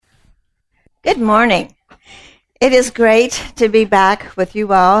morning. It is great to be back with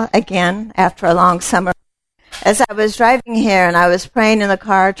you all again after a long summer. As I was driving here and I was praying in the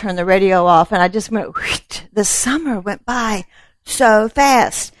car, turned the radio off, and I just went, whoosh, the summer went by so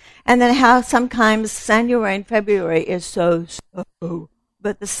fast. And then how sometimes January and February is so,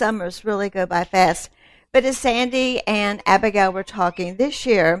 but the summers really go by fast. But as Sandy and Abigail were talking, this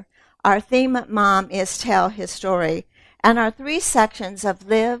year, our theme at Mom is Tell His Story. And our 3 sections of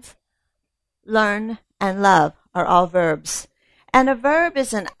live, learn, and love are all verbs. And a verb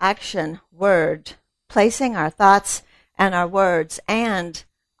is an action word, placing our thoughts and our words and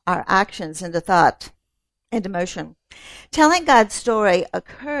our actions into thought, into motion. Telling God's story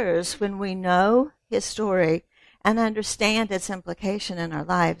occurs when we know His story and understand its implication in our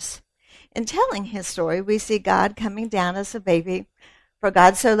lives. In telling His story, we see God coming down as a baby. For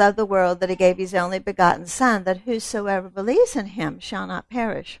God so loved the world that He gave His only begotten Son, that whosoever believes in Him shall not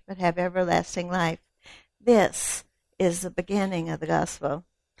perish, but have everlasting life. This is the beginning of the gospel.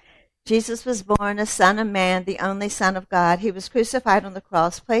 Jesus was born a Son of Man, the only Son of God. He was crucified on the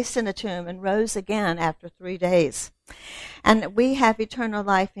cross, placed in a tomb, and rose again after 3 days. And we have eternal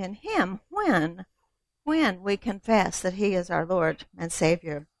life in Him when we confess that He is our Lord and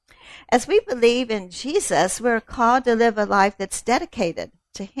Savior. As we believe in Jesus, we're called to live a life that's dedicated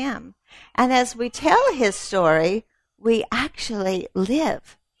to Him. And as we tell His story, we actually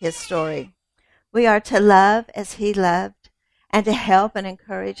live His story. We are to love as He loved and to help and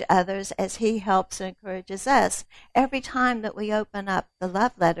encourage others as He helps and encourages us every time that we open up the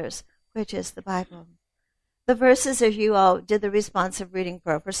love letters, which is the Bible. The verses, as you all did the responsive reading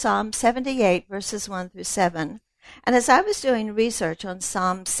for Psalm 78, verses 1 through 7. And as I was doing research on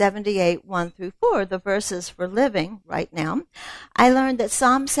Psalm 78, 1 through 4, the verses for living right now, I learned that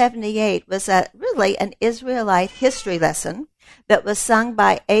Psalm 78 was really an Israelite history lesson that was sung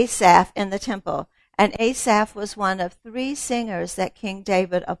by Asaph in the temple. And Asaph was one of 3 singers that King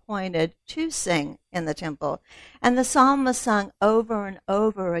David appointed to sing in the temple. And the psalm was sung over and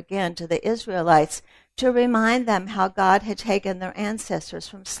over again to the Israelites to remind them how God had taken their ancestors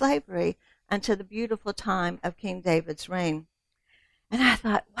from slavery unto the beautiful time of King David's reign. And I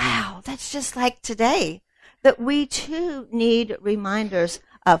thought, wow, that's just like today, that we too need reminders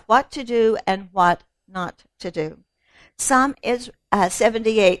of what to do and what not to do. Psalm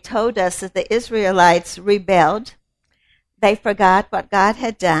 78 told us that the Israelites rebelled. They forgot what God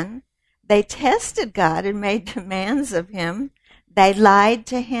had done. They tested God and made demands of Him. They lied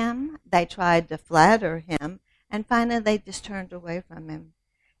to Him. They tried to flatter Him. And finally, they just turned away from Him.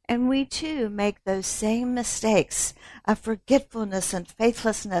 And we too make those same mistakes of forgetfulness and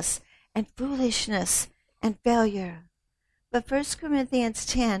faithlessness and foolishness and failure. But 1 Corinthians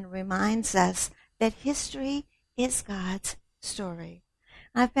 10 reminds us that history is God's story.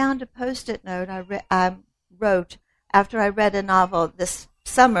 I found a Post-it note I wrote after I read a novel this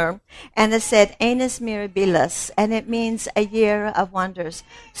summer, and it said Annus Mirabilis, and it means a year of wonders.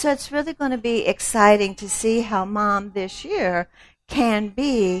 So it's really going to be exciting to see how Mom this year can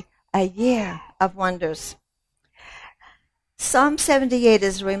be a year of wonders. Psalm 78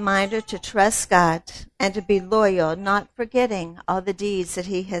 is a reminder to trust God and to be loyal, not forgetting all the deeds that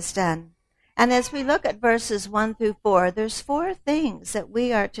He has done. And as we look at verses 1 through 4, there's 4 things that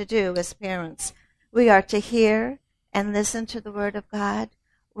we are to do as parents. We are to hear and listen to the Word of God.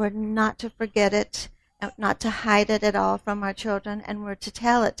 We're not to forget it, not to hide it at all from our children, and we're to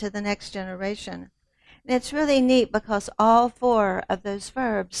tell it to the next generation. And it's really neat because all 4 of those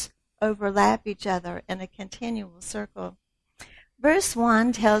verbs overlap each other in a continual circle. Verse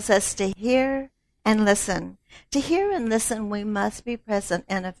 1 tells us to hear and listen. To hear and listen, we must be present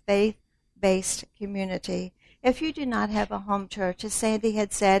in a faith-based community. If you do not have a home church, as Sandy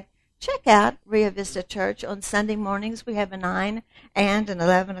had said, check out Rio Vista Church. On Sunday mornings, we have a 9 and an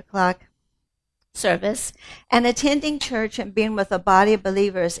 11 o'clock service. And attending church and being with a body of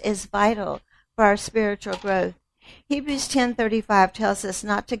believers is vital for our spiritual growth. Hebrews 10:35 tells us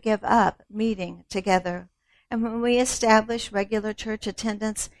not to give up meeting together. And when we establish regular church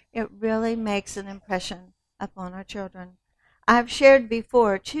attendance, it really makes an impression upon our children. I've shared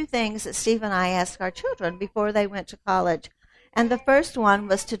before 2 things that Steve and I asked our children before they went to college. And the first one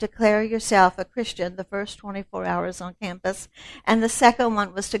was to declare yourself a Christian the first 24 hours on campus. And the second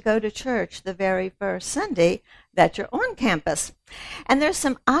one was to go to church the very first Sunday that you're on campus. And there's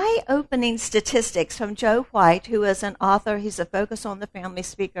some eye-opening statistics from Joe White, who is an author. He's a Focus on the Family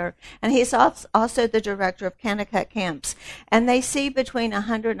speaker, and he's also the director of Kanakuk Camps. And they see between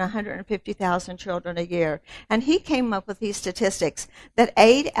 100 and 150,000 children a year. And he came up with these statistics that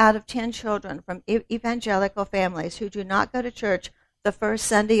 8 out of 10 children from evangelical families who do not go to church the first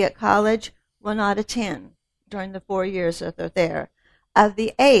Sunday at college will not attend during the 4 years that they're there. Of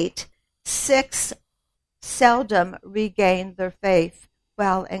the 8, 6 seldom regain their faith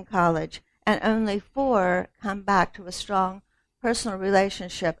while in college, and only 4 come back to a strong personal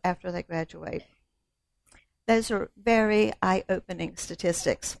relationship after they graduate. Those are very eye-opening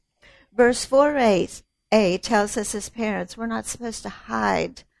statistics. Verse 4a tells us as parents we're not supposed to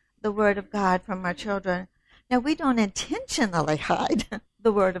hide the Word of God from our children. Now, we don't intentionally hide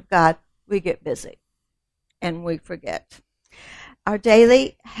the Word of God. We get busy and we forget. Our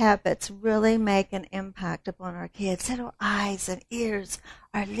daily habits really make an impact upon our kids. Little eyes and ears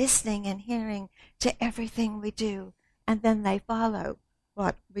are listening and hearing to everything we do, and then they follow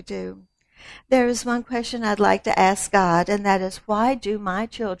what we do. There is one question I'd like to ask God, and that is, why do my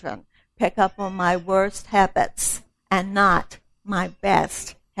children pick up on my worst habits and not my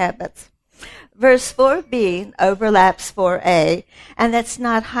best habits? Verse 4b overlaps 4a, and that's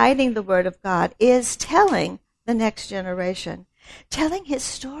not hiding the Word of God, is telling the next generation. Telling His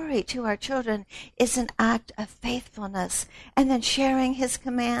story to our children is an act of faithfulness, and then sharing His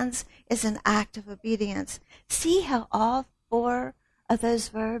commands is an act of obedience. See how all 4 of those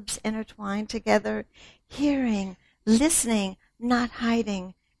verbs intertwine together? Hearing, listening, not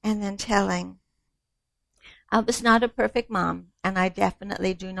hiding, and then telling. I was not a perfect mom, and I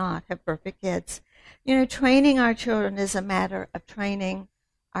definitely do not have perfect kids. Training our children is a matter of training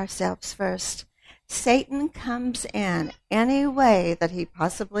ourselves first. Satan comes in any way that he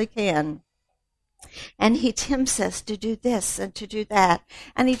possibly can, and he tempts us to do this and to do that,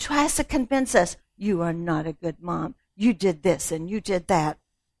 and he tries to convince us, you are not a good mom. You did this and you did that.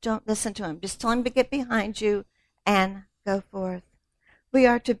 Don't listen to him. Just tell him to get behind you and go forth. We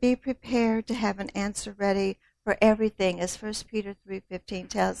are to be prepared to have an answer ready for everything, as 1 Peter 3:15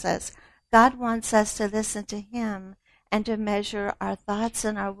 tells us. God wants us to listen to Him and to measure our thoughts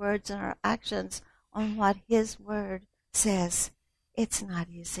and our words and our actions on what His Word says. It's not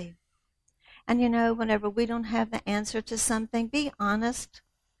easy. And whenever we don't have the answer to something, be honest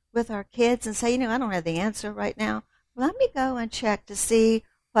with our kids and say, I don't have the answer right now. Let me go and check to see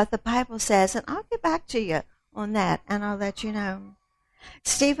what the Bible says, and I'll get back to you on that, and I'll let you know.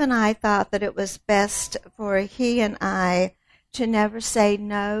 Steve and I thought that it was best for he and I to never say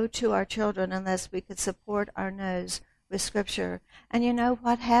no to our children unless we could support our no's with Scripture. And you know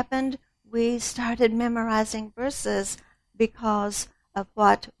what happened? We started memorizing verses because of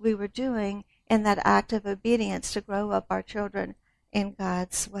what we were doing in that act of obedience to grow up our children in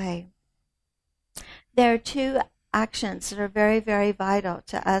God's way. There are 2 actions that are very, very vital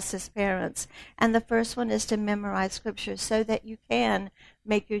to us as parents. And the first one is to memorize Scripture so that you can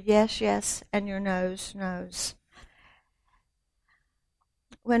make your yes, yes, and your no's, no's.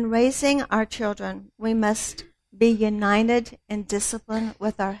 When raising our children, we must be united in discipline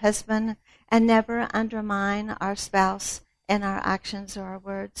with our husband and never undermine our spouse in our actions or our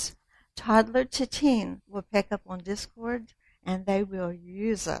words. Toddler to teen will pick up on discord, and they will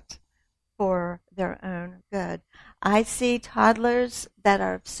use it for their own good. I see toddlers that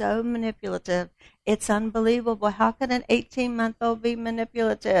are so manipulative. It's unbelievable. How can an 18-month-old be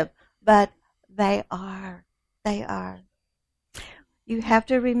manipulative? But they are. They are. You have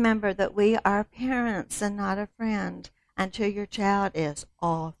to remember that we are parents and not a friend until your child is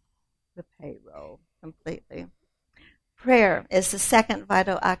off the payroll completely. Prayer is the second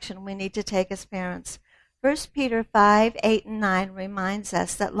vital action we need to take as parents. 1 Peter 5:8 and 9 reminds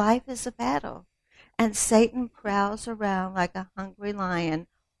us that life is a battle, and Satan prowls around like a hungry lion,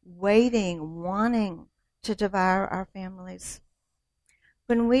 waiting, wanting to devour our families.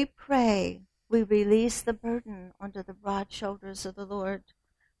 When we pray, we release the burden onto the broad shoulders of the Lord.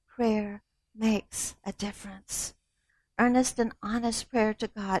 Prayer makes a difference. Earnest and honest prayer to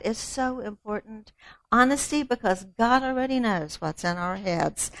God is so important. Honesty, because God already knows what's in our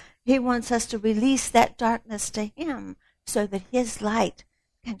heads. He wants us to release that darkness to Him so that His light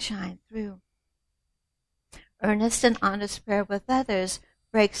can shine through. Earnest and honest prayer with others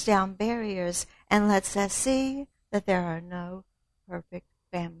breaks down barriers and lets us see that there are no perfect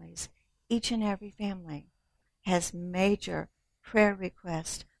families. Each and every family has major prayer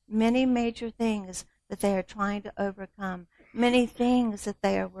requests, many major things that they are trying to overcome, many things that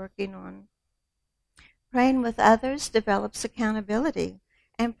they are working on. Praying with others develops accountability,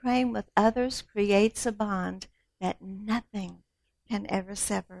 and praying with others creates a bond that nothing can ever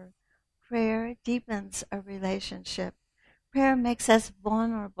sever. Prayer deepens a relationship. Prayer makes us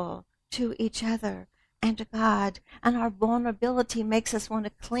vulnerable to each other and to God, and our vulnerability makes us want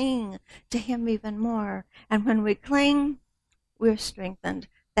to cling to Him even more. And when we cling, we're strengthened,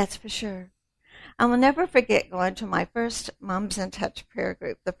 that's for sure. I will never forget going to my first Moms in Touch prayer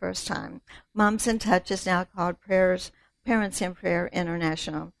group the first time. Moms in Touch is now called Parents in Prayer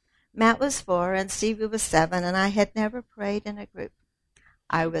International. Matt was 4 and Stevie was 7, and I had never prayed in a group.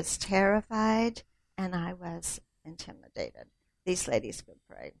 I was terrified and I was intimidated. These ladies could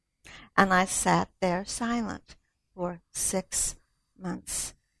pray. And I sat there silent for 6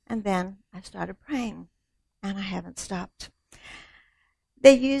 months. And then I started praying, and I haven't stopped.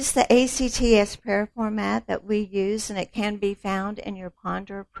 They use the ACTS prayer format that we use, and it can be found in your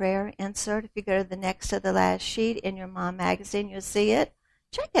Ponder Prayer insert. If you go to the next to the last sheet in your Mom magazine, you'll see it.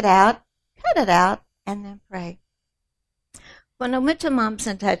 Check it out, cut it out, and then pray. When I went to Moms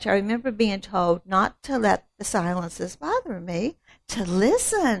in Touch, I remember being told not to let the silences bother me, to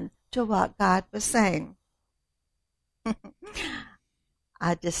listen to what God was saying.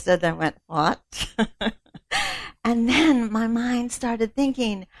 I just stood there and went, what? And then my mind started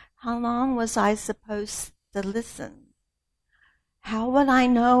thinking, how long was I supposed to listen? How would I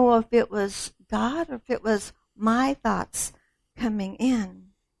know if it was God or if it was my thoughts coming in?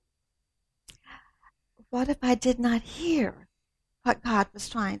 What if I did not hear what God was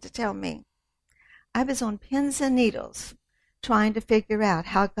trying to tell me? I was on pins and needles trying to figure out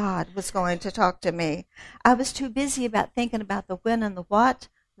how God was going to talk to me. I was too busy about thinking about the when and the what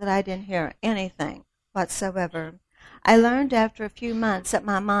that I didn't hear anything whatsoever. I learned after a few months that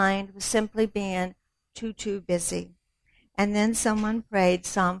my mind was simply being too busy. And then someone prayed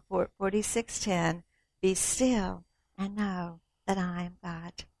Psalm 46:10, "Be still and know that I am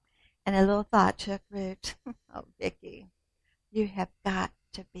God." And a little thought took root. Oh, Vicki, you have got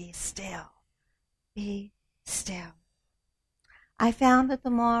to be still. Be still. I found that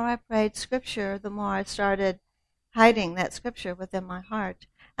the more I prayed Scripture, the more I started hiding that Scripture within my heart.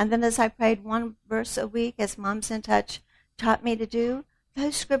 And then as I prayed one verse a week, as Moms in Touch taught me to do,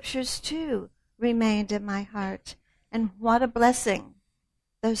 those Scriptures too remained in my heart. And what a blessing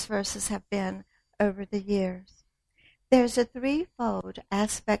those verses have been over the years. There's a threefold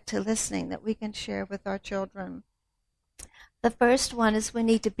aspect to listening that we can share with our children. The first one is we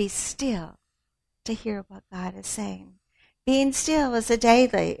need to be still to hear what God is saying. Being still is a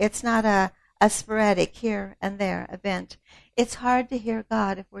daily. It's not a sporadic here and there event. It's hard to hear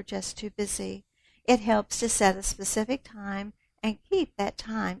God if we're just too busy. It helps to set a specific time and keep that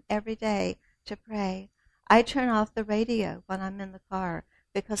time every day to pray. I turn off the radio when I'm in the car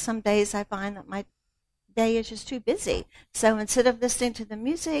because some days I find that my day is just too busy. So instead of listening to the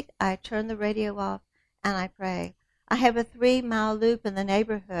music, I turn the radio off and I pray. I have a 3-mile loop in the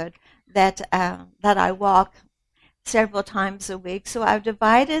neighborhood that I walk several times a week. So I've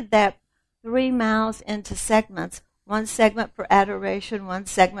divided that 3 miles into segments. One segment for adoration, one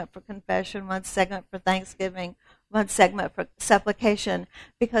segment for confession, one segment for thanksgiving, one segment for supplication.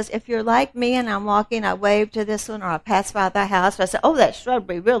 Because if you're like me and I'm walking, I wave to this one or I pass by the house and I say, oh, that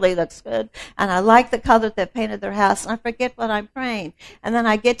shrubbery really looks good. And I like the color they painted their house. And I forget what I'm praying. And then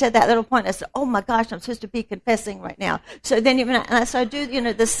I get to that little point and I say, oh my gosh, I'm supposed to be confessing right now. So then so I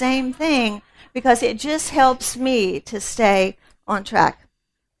do, the same thing because it just helps me to stay on track.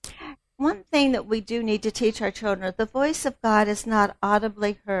 One thing that we do need to teach our children, the voice of God is not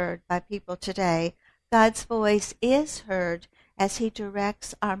audibly heard by people today. God's voice is heard as He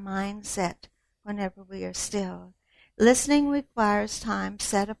directs our mindset whenever we are still. Listening requires time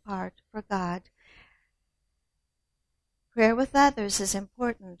set apart for God. Prayer with others is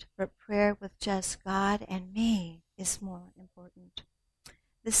important, but prayer with just God and me is more important.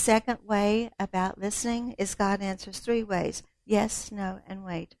 The second way about listening is God answers 3 ways: yes, no, and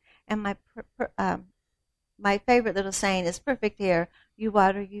wait. And my favorite little saying is perfect here: you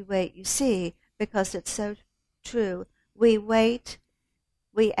water, you wait, you see, because it's so true. We wait,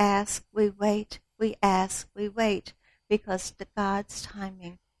 we ask, we wait, we ask, we wait, because God's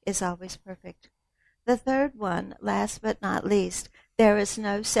timing is always perfect. The third one, last but not least, there is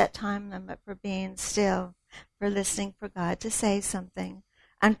no set time limit for being still, for listening for God to say something.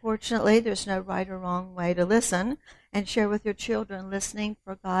 Unfortunately, there's no right or wrong way to listen, and share with your children listening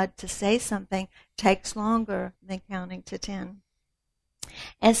for God to say something takes longer than counting to 10.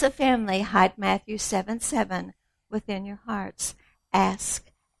 As a family, hide Matthew 7:7 within your hearts. Ask,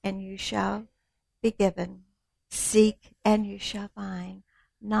 and you shall be given. Seek, and you shall find.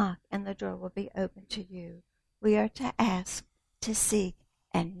 Knock, and the door will be open to you. We are to ask, to seek,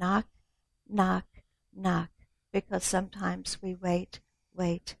 and knock, knock, knock, because sometimes we wait.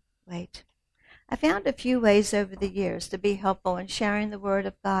 I found a few ways over the years to be helpful in sharing the Word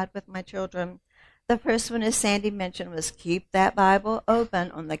of God with my children. The first one, as Sandy mentioned, was keep that Bible open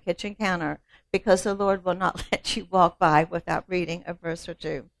on the kitchen counter because the Lord will not let you walk by without reading a verse or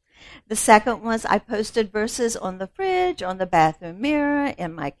two. The second was I posted verses on the fridge, on the bathroom mirror,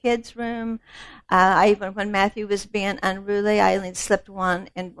 in my kids' room. Even when Matthew was being unruly, I only slipped one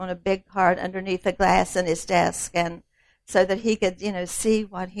on a big card underneath the glass in his desk, and so that he could, see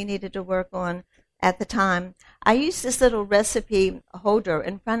what he needed to work on at the time. I used this little recipe holder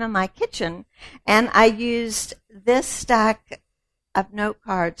in front of my kitchen, and I used this stack of note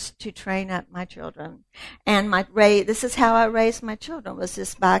cards to train up my children. And this is how I raised my children, was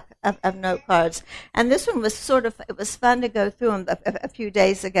this back of note cards. And this one was it was fun to go through them a few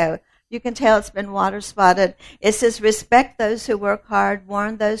days ago. You can tell it's been water spotted. It says, respect those who work hard,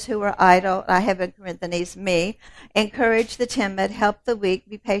 warn those who are idle. I have in parentheses, me. Encourage the timid, help the weak,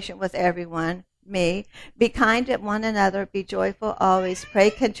 be patient with everyone. Me. Be kind to one another, be joyful always,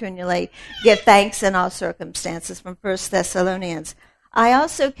 pray continually, give thanks in all circumstances, from 1 Thessalonians. I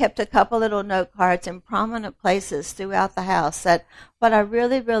also kept a couple little note cards in prominent places throughout the house that what I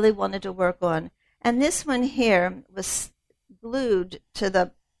really, really wanted to work on. And this one here was glued to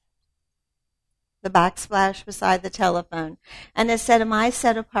the backsplash beside the telephone. And it said, am I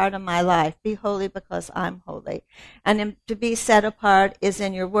set apart in my life? Be holy because I'm holy. And to be set apart is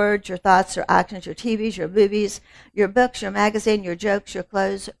in your words, your thoughts, your actions, your TVs, your movies, your books, your magazine, your jokes, your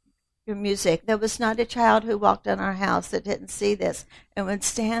clothes, your music. There was not a child who walked in our house that didn't see this and would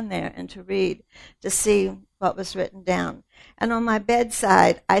stand there and to read, to see what was written down. And on my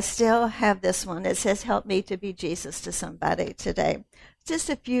bedside, I still have this one. It says, help me to be Jesus to somebody today.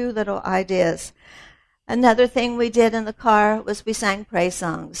 Just a few little ideas. Another thing we did in the car was we sang praise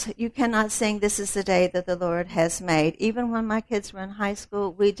songs. You cannot sing This Is the Day That the Lord Has Made. Even when my kids were in high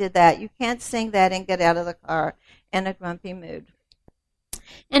school, we did that. You can't sing that and get out of the car in a grumpy mood.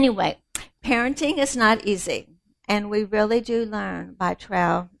 Anyway, parenting is not easy, and we really do learn by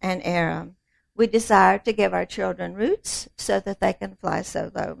trial and error. We desire to give our children roots so that they can fly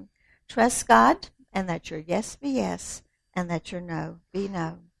solo. Trust God and let your yes be yes and let your no be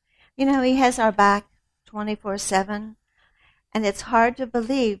no. He has our back 24/7, and it's hard to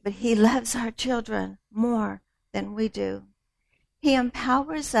believe, but he loves our children more than we do. He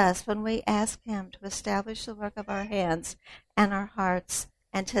empowers us when we ask him to establish the work of our hands and our hearts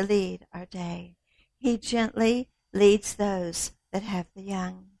and to lead our day. He gently leads those that have the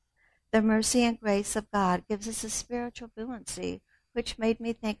young. The mercy and grace of God gives us a spiritual buoyancy, which made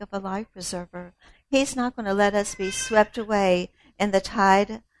me think of a life preserver. He's not going to let us be swept away in the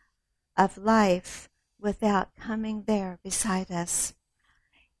tide of life without coming there beside us.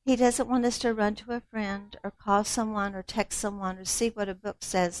 He doesn't want us to run to a friend or call someone or text someone or see what a book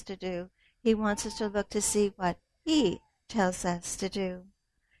says to do. He wants us to look to see what he tells us to do.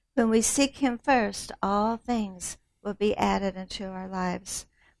 When we seek him first, all things will be added into our lives.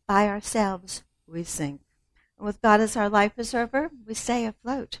 By ourselves, we sink. And with God as our life preserver, we stay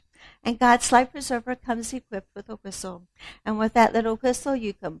afloat. And God's life preserver comes equipped with a whistle. And with that little whistle,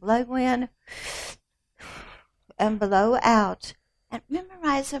 you can blow in and blow out. And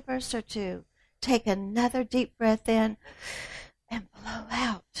memorize a verse or two. Take another deep breath in and blow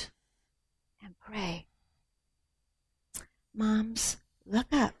out. And pray. Moms, look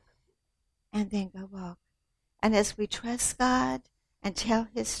up and then go walk. And as we trust God and tell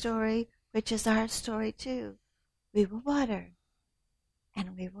his story, which is our story too, we will water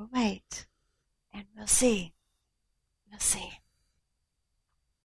and we will wait and we'll see. We'll see.